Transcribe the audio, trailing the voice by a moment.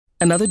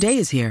Another day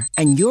is here,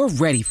 and you're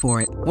ready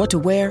for it. What to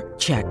wear?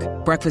 Check.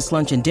 Breakfast,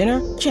 lunch, and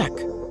dinner? Check.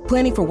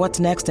 Planning for what's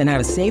next and how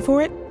to save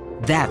for it?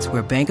 That's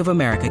where Bank of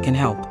America can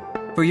help.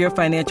 For your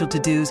financial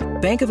to-dos,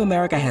 Bank of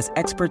America has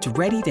experts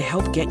ready to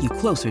help get you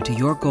closer to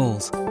your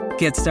goals.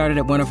 Get started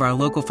at one of our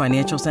local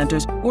financial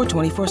centers or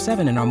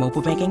 24/7 in our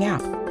mobile banking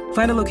app.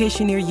 Find a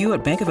location near you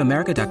at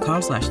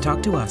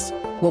bankofamerica.com/talktous.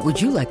 What would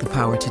you like the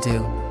power to do?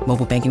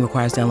 Mobile banking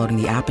requires downloading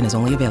the app and is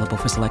only available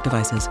for select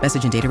devices.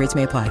 Message and data rates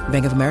may apply.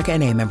 Bank of America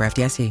N.A., member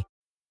FDIC.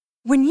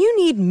 When you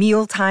need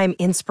mealtime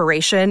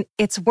inspiration,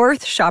 it's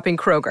worth shopping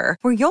Kroger,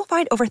 where you'll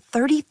find over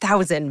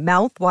 30,000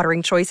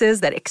 mouth-watering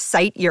choices that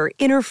excite your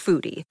inner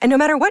foodie. And no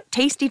matter what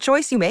tasty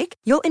choice you make,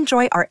 you'll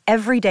enjoy our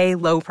everyday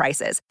low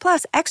prices,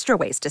 plus extra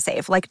ways to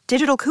save, like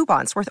digital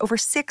coupons worth over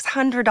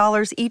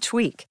 $600 each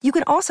week. You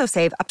can also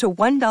save up to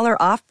 $1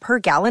 off per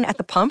gallon at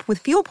the pump with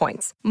fuel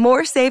points.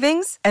 More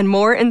savings and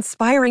more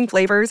inspiring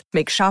flavors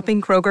make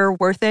shopping Kroger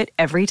worth it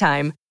every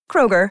time.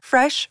 Kroger,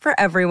 fresh for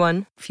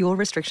everyone. Fuel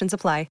restrictions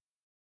apply.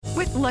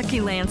 With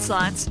Lucky Land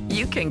Slots,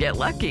 you can get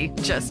lucky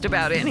just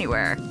about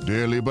anywhere.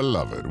 Dearly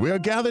beloved, we are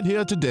gathered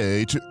here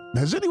today to...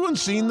 Has anyone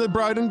seen the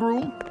bride and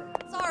groom?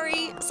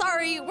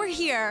 Sorry, we're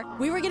here.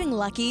 We were getting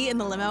lucky in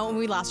the limo and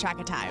we lost track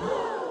of time.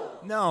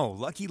 No,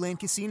 Lucky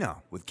Land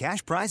Casino, with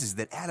cash prizes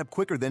that add up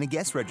quicker than a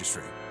guest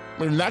registry.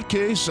 In that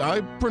case,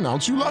 I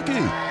pronounce you lucky.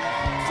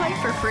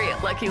 Play for free at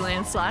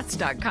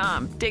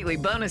LuckyLandSlots.com. Daily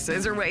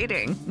bonuses are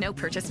waiting. No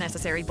purchase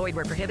necessary. Void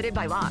where prohibited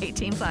by law.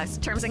 18+.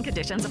 Terms and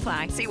conditions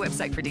apply. See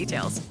website for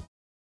details.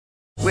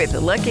 With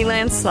the Lucky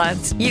Land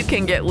Slots, you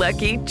can get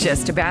lucky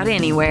just about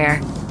anywhere.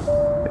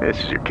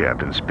 This is your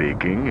captain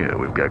speaking.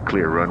 We've got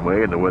clear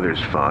runway and the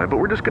weather's fine, but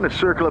we're just going to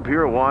circle up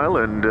here a while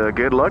and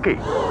get lucky.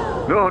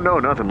 No,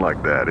 nothing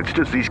like that. It's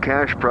just these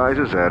cash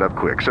prizes add up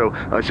quick. So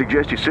I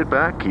suggest you sit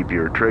back, keep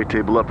your tray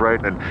table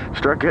upright, and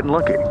start getting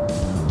lucky.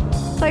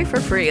 Play for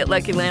free at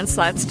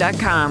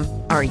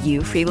LuckyLandSlots.com. Are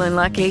you feeling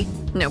lucky?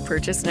 No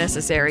purchase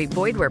necessary.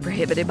 Void where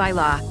prohibited by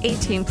law.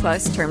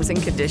 18+ terms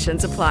and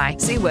conditions apply.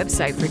 See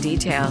website for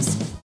details.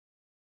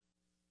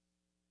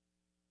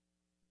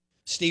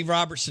 Steve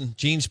Robertson,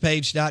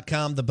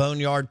 genespage.com, the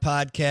Boneyard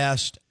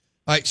Podcast.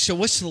 All right, so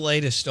what's the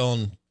latest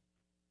on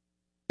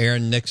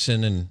Aaron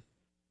Nixon and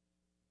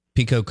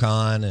Pico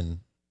Khan and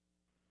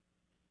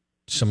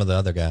some of the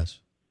other guys?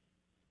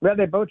 Well,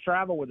 they both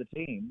travel with the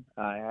team.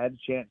 I had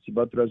a chance to see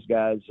both of those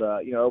guys,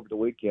 over the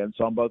weekend.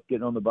 So I'm both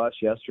getting on the bus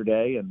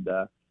yesterday. And,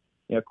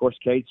 of course,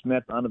 Cade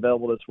Smith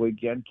unavailable this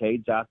weekend.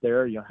 Cade's out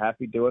there,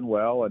 happy, doing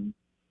well. And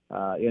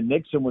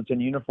Nixon was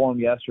in uniform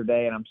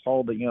yesterday, and I'm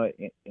told that,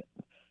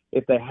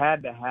 if they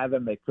had to have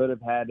him, they could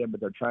have had him, but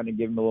they're trying to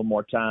give him a little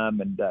more time.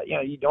 And,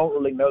 you don't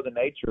really know the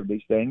nature of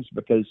these things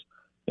because,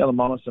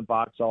 Lemonis and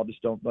Foxall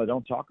just don't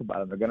talk about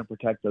them. They're going to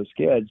protect those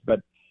kids.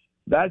 But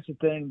that's the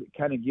thing that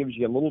kind of gives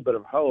you a little bit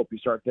of hope. You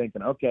start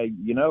thinking, okay,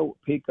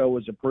 Pico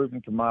was a proven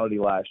commodity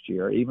last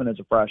year, even as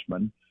a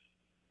freshman.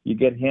 You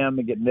get him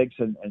and get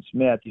Nixon and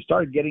Smith. You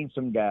start getting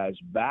some guys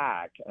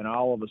back, and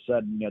all of a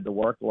sudden, the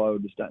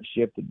workload is not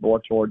shifted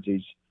more towards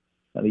these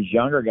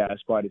younger guys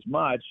quite as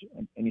much.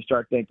 And you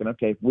start thinking,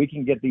 okay, if we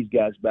can get these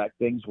guys back,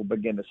 things will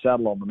begin to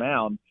settle on the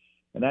mound.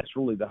 And that's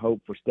really the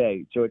hope for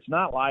State. So it's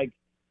not like,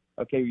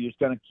 okay, you're just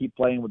going to keep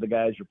playing with the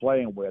guys you're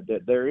playing with.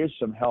 There is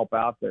some help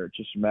out there. It's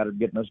just a matter of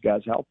getting those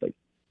guys healthy.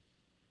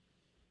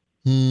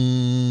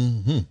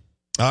 Mm-hmm.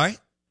 All right.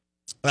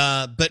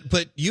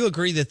 But you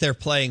agree that they're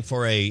playing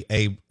for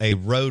a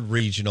road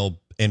regional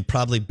and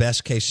probably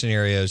best case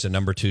scenarios, a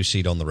number 2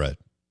 seed on the road.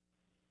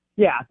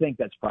 Yeah, I think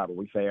that's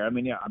probably fair. I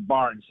mean,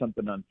 barring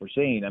something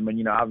unforeseen. I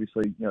mean,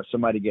 obviously,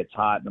 somebody gets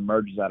hot and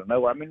emerges out of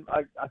nowhere. I mean,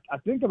 I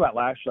think about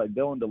last year, like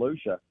Dylan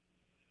DeLucia.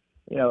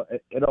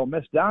 At Ole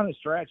Miss, down the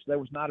stretch, there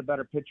was not a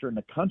better pitcher in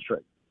the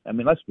country. I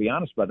mean, let's be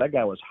honest about it. That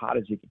guy was hot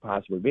as he could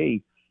possibly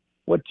be.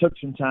 What took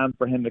some time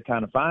for him to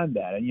kind of find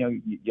that? And,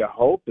 you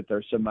hope that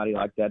there's somebody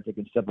like that that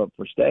can step up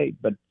for State.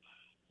 But,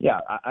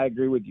 yeah, I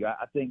agree with you.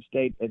 I think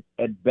State,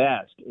 at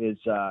best, is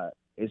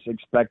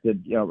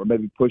expected, or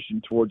maybe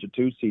pushing towards a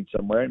 2 seed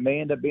somewhere. It may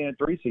end up being a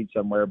 3 seed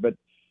somewhere. But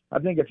I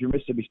think if you're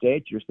Mississippi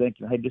State, you're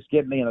thinking, hey, just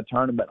get me in a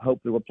tournament.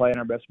 Hopefully we're playing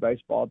our best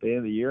baseball at the end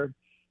of the year.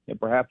 And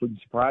perhaps we can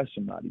surprise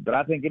somebody. But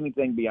I think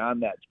anything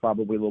beyond that is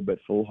probably a little bit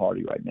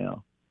foolhardy right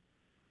now.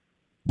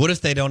 What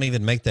if they don't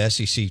even make the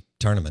SEC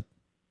tournament?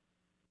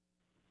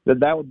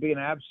 That would be an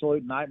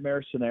absolute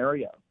nightmare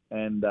scenario.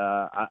 And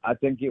I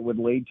think it would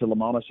lead to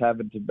Lemonis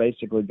having to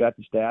basically gut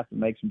the staff and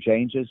make some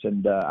changes.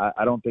 And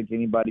I don't think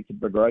anybody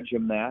could begrudge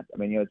him that. I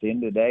mean, at the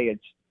end of the day,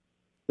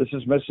 this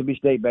is Mississippi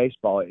State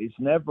baseball. It's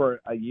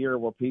never a year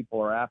where people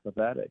are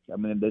apathetic. I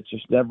mean, it's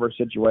just never a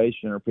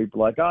situation where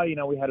people are like,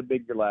 oh, we had a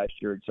big year last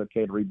year. It's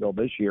okay to rebuild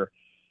this year.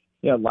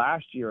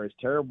 Last year, as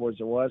terrible as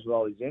it was with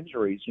all these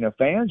injuries,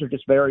 fans are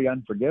just very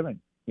unforgiving.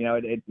 You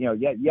won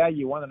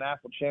the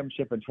national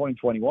championship in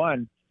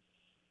 2021,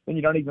 then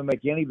you don't even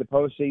make any of the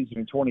postseason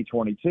in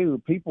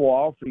 2022. People will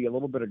offer you a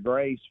little bit of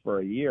grace for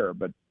a year,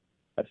 but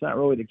that's not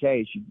really the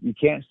case. You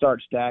can't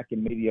start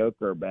stacking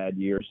mediocre or bad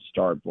years to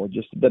start. Well,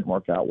 it didn't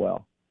work out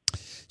well.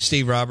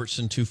 Steve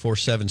Robertson,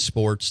 247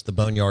 Sports, the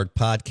Boneyard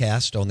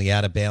Podcast on the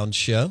Out of Bounds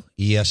Show,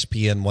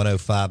 ESPN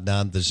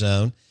 105.9 The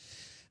Zone.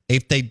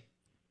 If they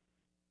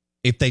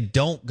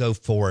don't go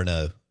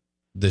 4-0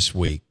 this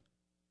week,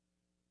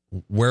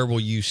 where will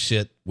you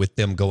sit with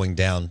them going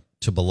down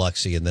to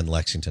Biloxi and then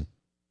Lexington?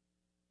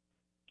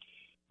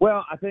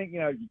 Well, I think,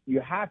 you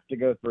have to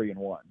go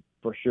 3-1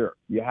 for sure.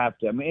 You have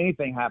to. I mean,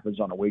 anything happens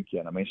on a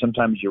weekend. I mean,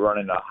 sometimes you run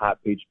into a hot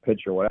pitch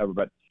or whatever,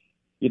 but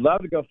you'd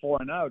love to go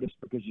 4-0 just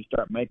because you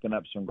start making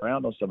up some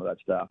ground on some of that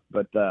stuff.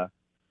 But,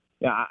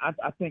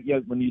 I think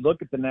when you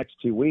look at the next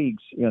 2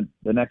 weeks,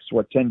 the next,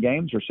 10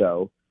 games or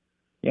so,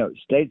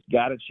 State's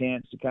got a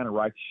chance to kind of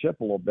right the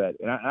ship a little bit.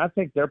 And I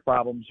think their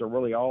problems are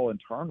really all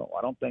internal.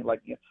 I don't think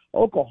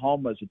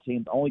Oklahoma is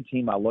the only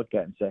team I look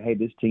at and say, hey,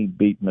 this team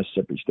beat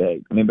Mississippi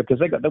State. I mean, because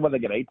they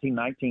get 18,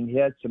 19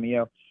 hits. I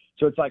mean,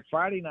 so it's like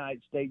Friday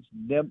night, State's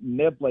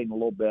nibbling a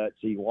little bit,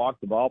 so you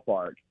walk the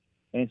ballpark.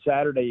 And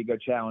Saturday you go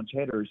challenge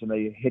hitters, and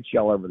they hit you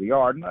all over the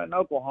yard. And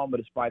Oklahoma,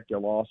 despite their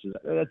losses,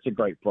 that's a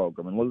great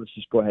program. And let's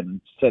just go ahead and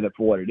say that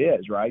for what it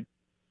is, right?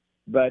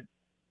 But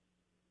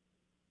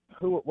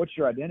what's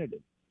your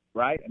identity,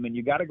 right? I mean,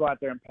 you got to go out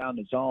there and pound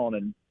the zone,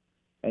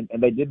 and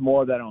they did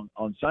more of that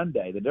on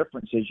Sunday. The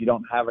difference is you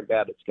don't have a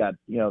guy that's got,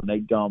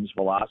 Nate Dohm's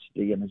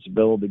velocity and his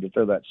ability to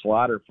throw that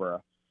slider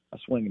for a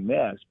swing and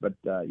miss. But,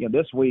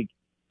 this week,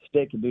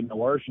 State can do no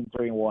worse than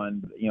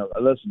 3-1.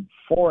 Listen,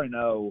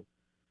 4-0,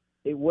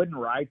 it wouldn't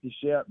right the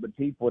ship, but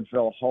people would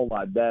feel a whole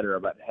lot better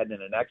about heading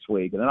into next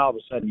week. And then all of a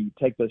sudden you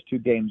take those 2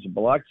 games in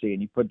Biloxi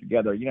and you put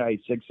together, a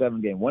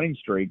 6-7 game winning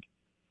streak.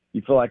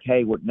 You feel like,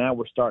 hey, we're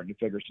starting to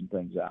figure some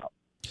things out.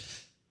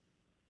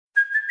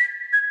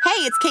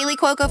 Hey, it's Kaylee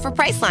Cuoco for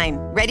Priceline.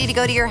 Ready to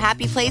go to your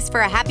happy place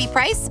for a happy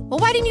price? Well,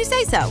 why didn't you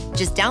say so?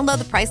 Just download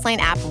the Priceline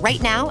app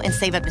right now and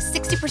save up to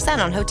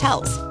 60% on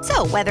hotels.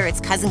 So whether it's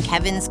Cousin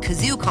Kevin's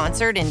Kazoo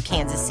Concert in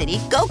Kansas City,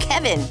 go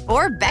Kevin,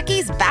 or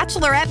Becky's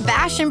Bachelorette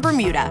Bash in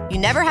Bermuda, you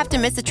never have to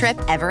miss a trip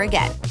ever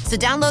again. So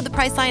download the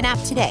Priceline app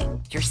today.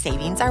 Your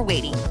savings are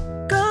waiting.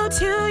 Go to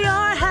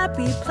your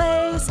happy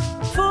place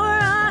for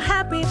a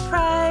happy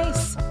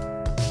price.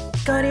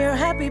 Go to your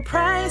happy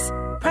price,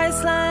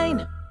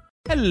 Priceline.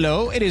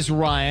 Hello, it is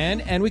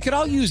Ryan, and we could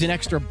all use an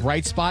extra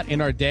bright spot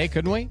in our day,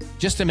 couldn't we?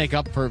 Just to make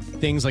up for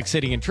things like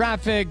sitting in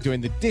traffic,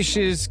 doing the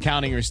dishes,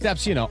 counting your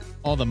steps,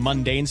 all the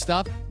mundane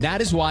stuff. That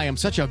is why I'm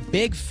such a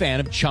big fan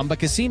of Chumba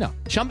Casino.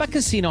 Chumba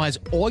Casino has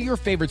all your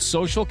favorite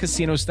social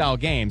casino-style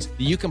games that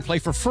you can play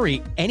for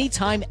free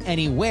anytime,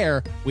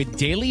 anywhere with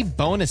daily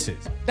bonuses.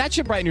 That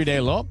should brighten your day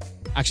a little.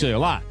 Actually, a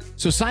lot.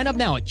 So sign up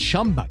now at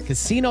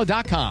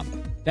ChumbaCasino.com.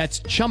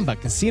 That's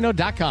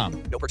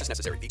ChumbaCasino.com. No purchase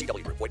necessary.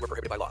 VGW Group. Void where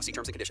prohibited by law. See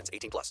terms and conditions.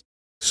 18+.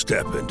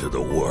 Step into the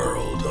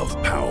world of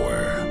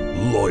power,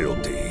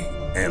 loyalty,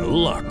 and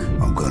luck.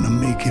 I'm going to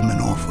make him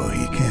an offer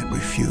he can't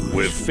refuse.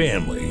 With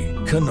family,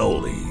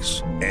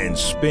 cannolis, and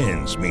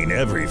spins mean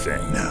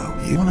everything.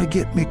 Now, you want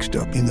to get mixed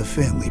up in the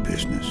family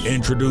business.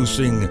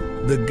 Introducing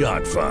The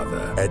Godfather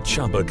at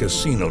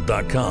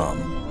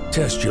ChumbaCasino.com.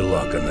 Test your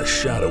luck in the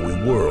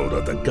shadowy world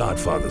of The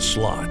Godfather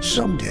slot.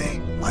 Someday,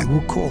 I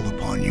will call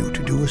upon you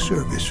to do a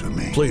service for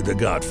me. Play The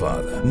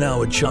Godfather,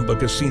 now at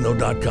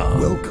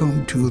ChumbaCasino.com.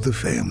 Welcome to the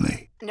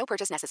family. No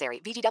purchase necessary.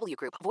 VGW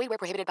Group. Void where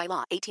prohibited by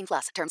law.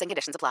 18+. Terms and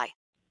conditions apply.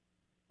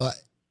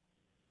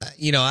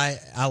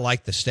 I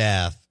like the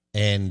staff,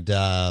 and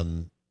I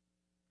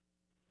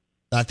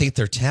think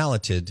they're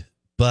talented,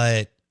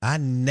 but I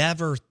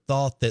never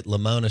thought that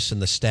Lemonis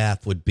and the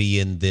staff would be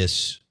in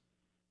this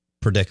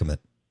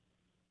predicament.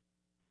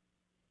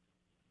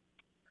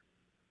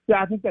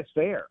 Yeah, I think that's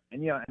fair,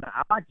 and and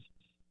I like,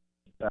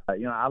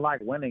 I like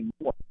winning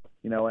more,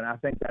 and I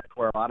think that's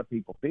where a lot of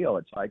people feel.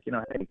 It's like,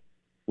 hey,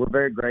 we're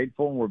very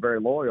grateful and we're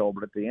very loyal,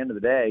 but at the end of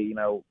the day,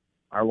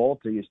 our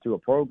loyalty is to a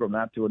program,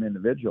 not to an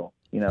individual,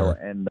 Right.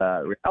 And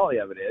the reality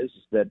of it is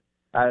that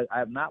I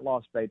have not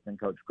lost faith in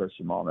Coach Chris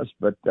Lemonis,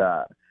 but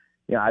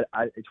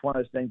it's one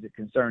of those things that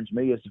concerns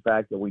me is the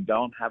fact that we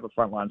don't have a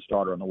frontline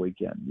starter on the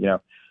weekend.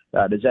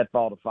 Does that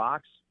fall to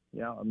Fox?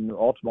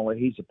 Ultimately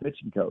he's a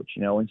pitching coach,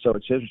 and so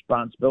it's his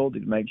responsibility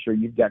to make sure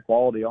you've got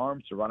quality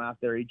arms to run out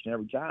there each and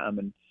every time.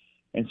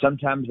 And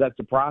sometimes that's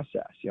a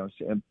process,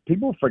 and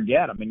people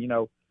forget.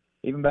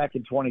 Even back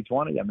in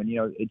 2020,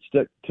 it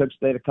took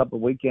State a couple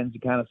of weekends to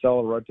kind of sell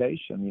a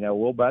rotation.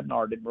 Will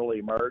Bednar didn't really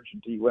emerge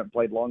until you went and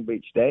played Long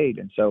Beach State.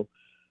 And so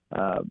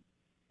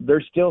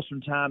there's still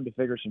some time to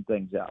figure some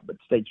things out, but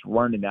State's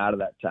running out of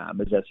that time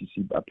as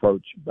SEC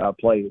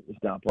play is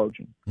now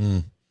approaching.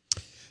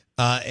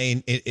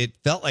 And it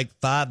felt like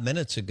 5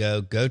 minutes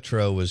ago,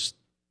 Gautreaux was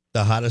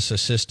the hottest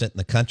assistant in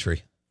the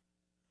country.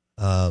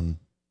 You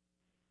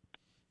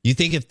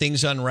think if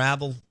things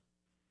unravel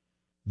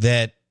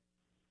that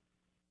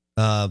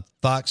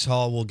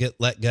Foxhall will get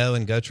let go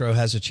and Gautreaux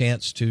has a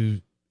chance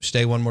to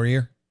stay one more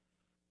year?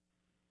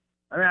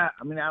 I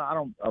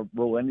don't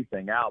rule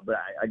anything out, but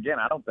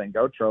I don't think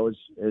Gautreaux is,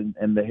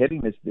 and the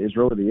hitting is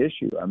really the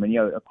issue.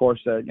 Of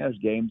course, there's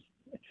games.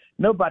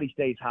 Nobody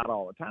stays hot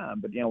all the time,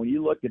 but when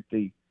you look at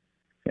the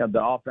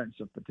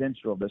offensive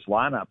potential of this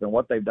lineup and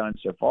what they've done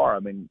so far,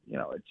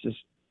 it's just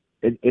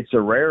it's a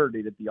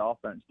rarity that the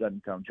offense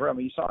doesn't come through. I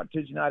mean, you saw it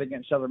Tuesday night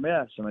against Southern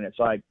Miss. I mean, it's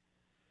like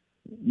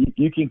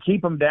you can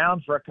keep them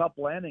down for a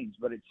couple innings,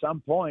 but at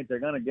some point they're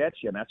going to get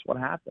you, and that's what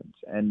happens.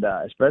 And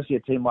especially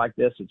a team like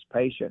this, it's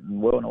patient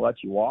and willing to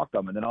let you walk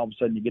them, and then all of a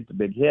sudden you get the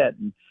big hit.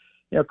 And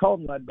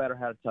Colton Ledbetter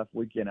had a tough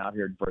weekend out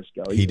here in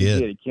Frisco. He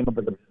did. He came up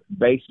with the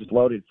bases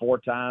loaded 4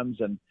 times,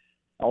 and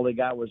all they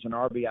got was an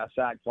RBI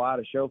sac fly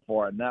to show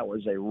for it, and that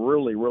was a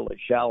really, really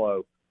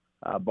shallow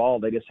ball.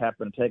 They just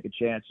happened to take a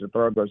chance. The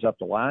throw goes up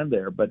the line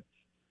there. But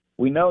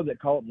we know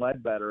that Colton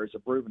Ledbetter is a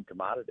proven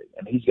commodity,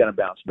 and he's going to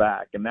bounce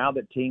back. And now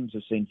that teams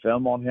have seen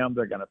film on him,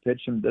 they're going to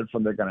pitch him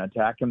different. They're going to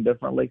attack him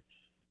differently.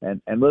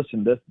 And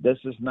listen, this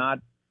is not,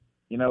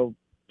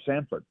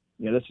 Sanford.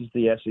 This is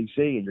the SEC,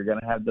 and you're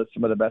going to have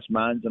some of the best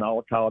minds in all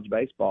of college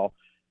baseball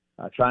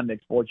trying to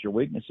exploit your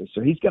weaknesses.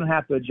 So he's going to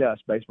have to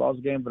adjust. Baseball is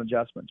a game of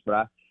adjustments. But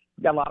I've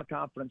got a lot of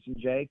confidence in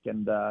Jake.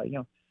 And,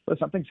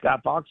 listen, I think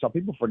Scott Foxall,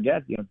 people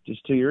forget,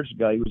 just 2 years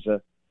ago, he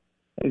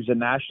was a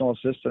National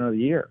Assistant of the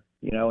Year.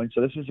 And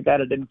so this is a guy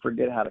that didn't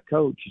forget how to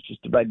coach. It's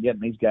just about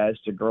getting these guys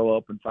to grow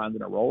up and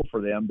finding a role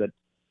for them that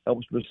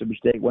helps Mississippi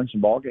State win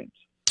some ball games.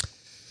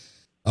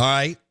 All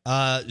right.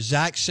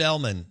 Zach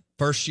Selman,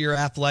 first-year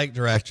athletic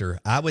director.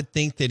 I would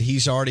think that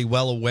he's already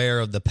well aware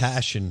of the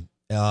passion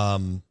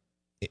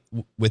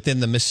within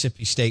the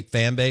Mississippi State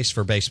fan base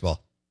for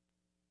baseball.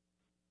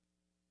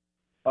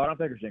 Oh, I don't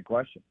think there's any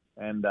question.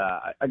 And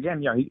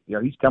again,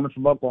 he's coming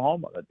from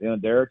Oklahoma.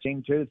 They're a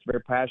team too that's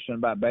very passionate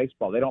about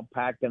baseball. They don't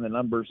pack in the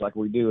numbers like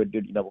we do at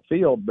Duty Double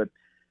Field, but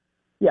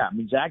yeah, I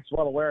mean Zach's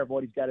well aware of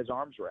what he's got his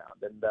arms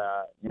around. And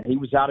he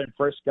was out in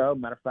Frisco.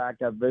 Matter of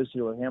fact, I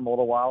visited with him a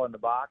little while in the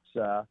box,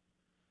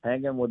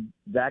 hanging with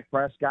Dak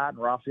Prescott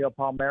and Rafael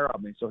Palmeiro. I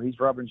mean, so he's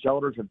rubbing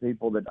shoulders with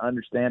people that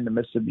understand the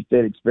Mississippi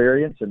State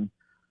experience. And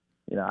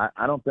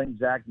I don't think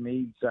Zach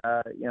needs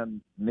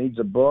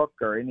a book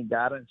or any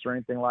guidance or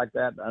anything like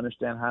that to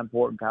understand how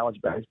important college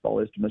baseball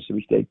is to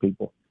Mississippi State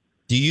people.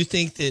 Do you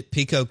think that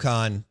Pico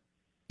Con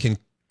can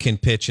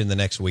pitch in the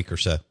next week or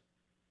so?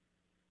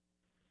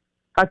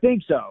 I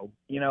think so.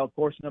 Of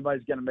course,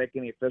 nobody's going to make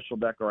any official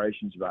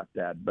declarations about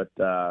that. But,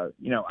 I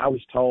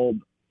was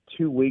told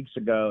 2 weeks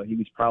ago he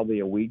was probably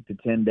a week to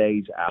 10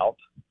 days out.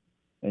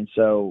 And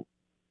so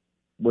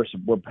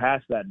we're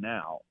past that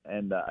now.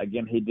 And,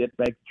 again, he did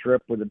make the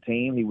trip with the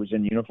team. He was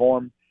in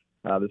uniform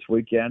this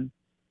weekend.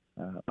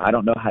 I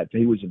don't know if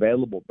he was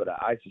available, but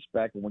I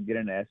suspect when we get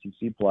into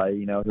SEC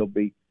play,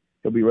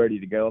 he'll be ready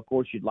to go. Of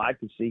course, you'd like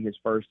to see his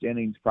first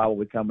innings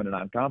probably coming to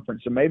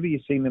non-conference. So maybe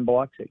you see him in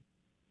Biloxi.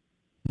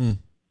 All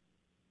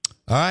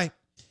right.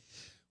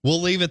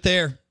 We'll leave it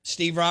there.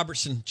 Steve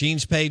Robertson,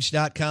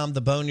 genespage.com,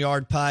 the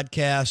Boneyard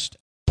Podcast.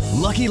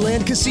 Lucky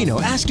Land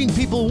Casino, asking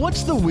people,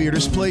 what's the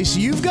weirdest place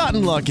you've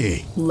gotten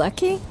lucky?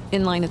 Lucky?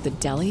 In line at the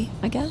deli,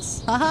 I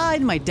guess? Aha,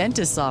 in my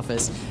dentist's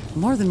office.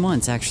 More than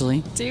once,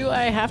 actually. Do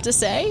I have to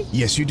say?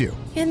 Yes, you do.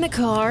 In the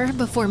car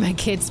before my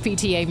kids'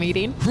 PTA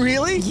meeting.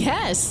 Really?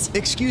 Yes.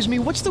 Excuse me,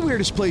 what's the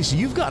weirdest place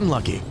you've gotten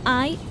lucky?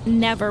 I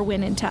never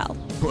win and tell.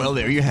 Well,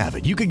 there you have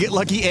it. You can get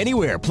lucky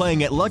anywhere,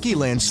 playing at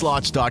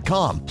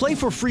LuckyLandSlots.com. Play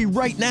for free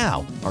right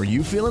now. Are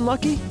you feeling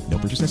lucky? No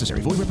purchase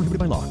necessary. Void where prohibited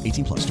by law.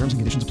 18+. Terms and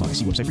conditions apply.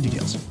 See website for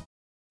details.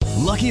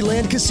 Lucky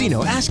Land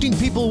Casino, asking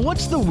people,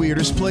 what's the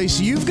weirdest place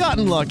you've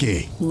gotten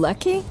lucky?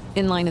 Lucky?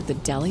 In line at the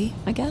deli,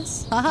 I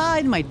guess? Aha,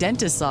 in my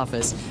dentist's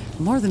office.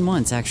 More than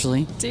once,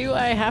 actually. Do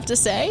I have to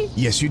say?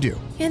 Yes, you do.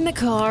 In the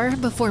car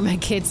before my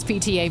kids'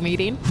 PTA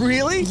meeting.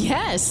 Really?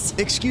 Yes.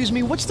 Excuse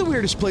me, what's the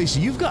weirdest place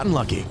you've gotten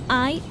lucky?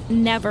 I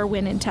never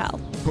win and tell.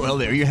 Well,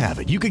 there you have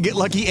it. You can get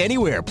lucky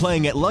anywhere,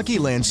 playing at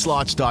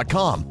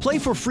LuckyLandSlots.com. Play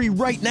for free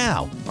right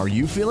now. Are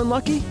you feeling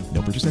lucky?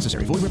 No purchase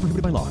necessary. Void where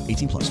prohibited by law.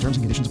 18+. Terms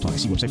and conditions apply.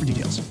 See website for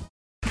details.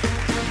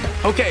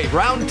 Okay,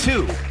 round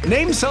two.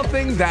 Name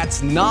something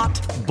that's not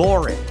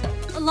boring.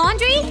 A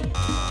laundry?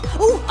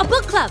 Ooh, a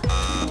book club.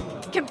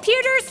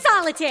 Computer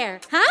solitaire,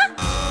 huh?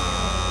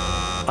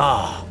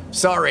 Ah, oh,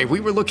 sorry. We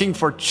were looking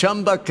for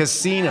Chumba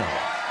Casino.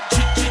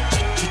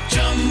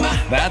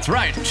 That's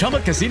right.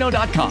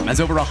 ChumbaCasino.com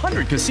has over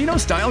 100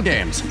 casino-style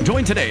games.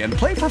 Join today and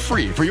play for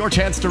free for your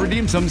chance to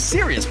redeem some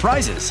serious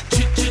prizes.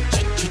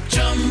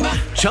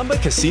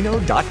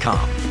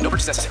 ChumbaCasino.com. No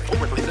purchase necessary. Void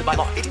where prohibited by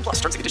law. 18+.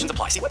 Terms and conditions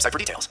apply. See website for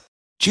details.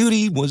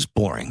 Judy was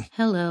boring.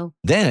 Hello.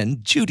 Then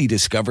Judy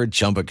discovered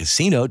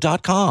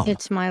ChumbaCasino.com.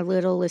 It's my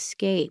little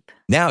escape.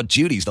 Now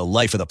Judy's the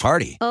life of the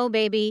party. Oh,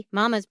 baby,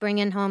 mama's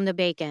bringing home the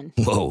bacon.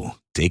 Whoa,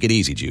 take it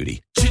easy,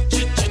 Judy.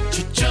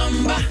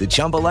 The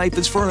Chumba life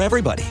is for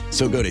everybody.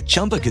 So go to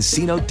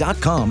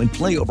ChumbaCasino.com and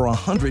play over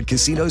 100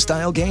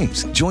 casino-style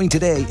games. Join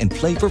today and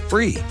play for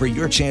free for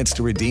your chance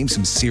to redeem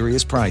some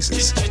serious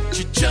prizes.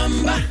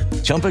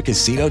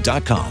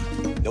 ChumbaCasino.com.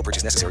 No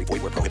purchase necessary.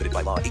 Void where prohibited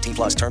by law.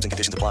 18+. Terms and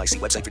conditions apply. See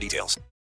website for details.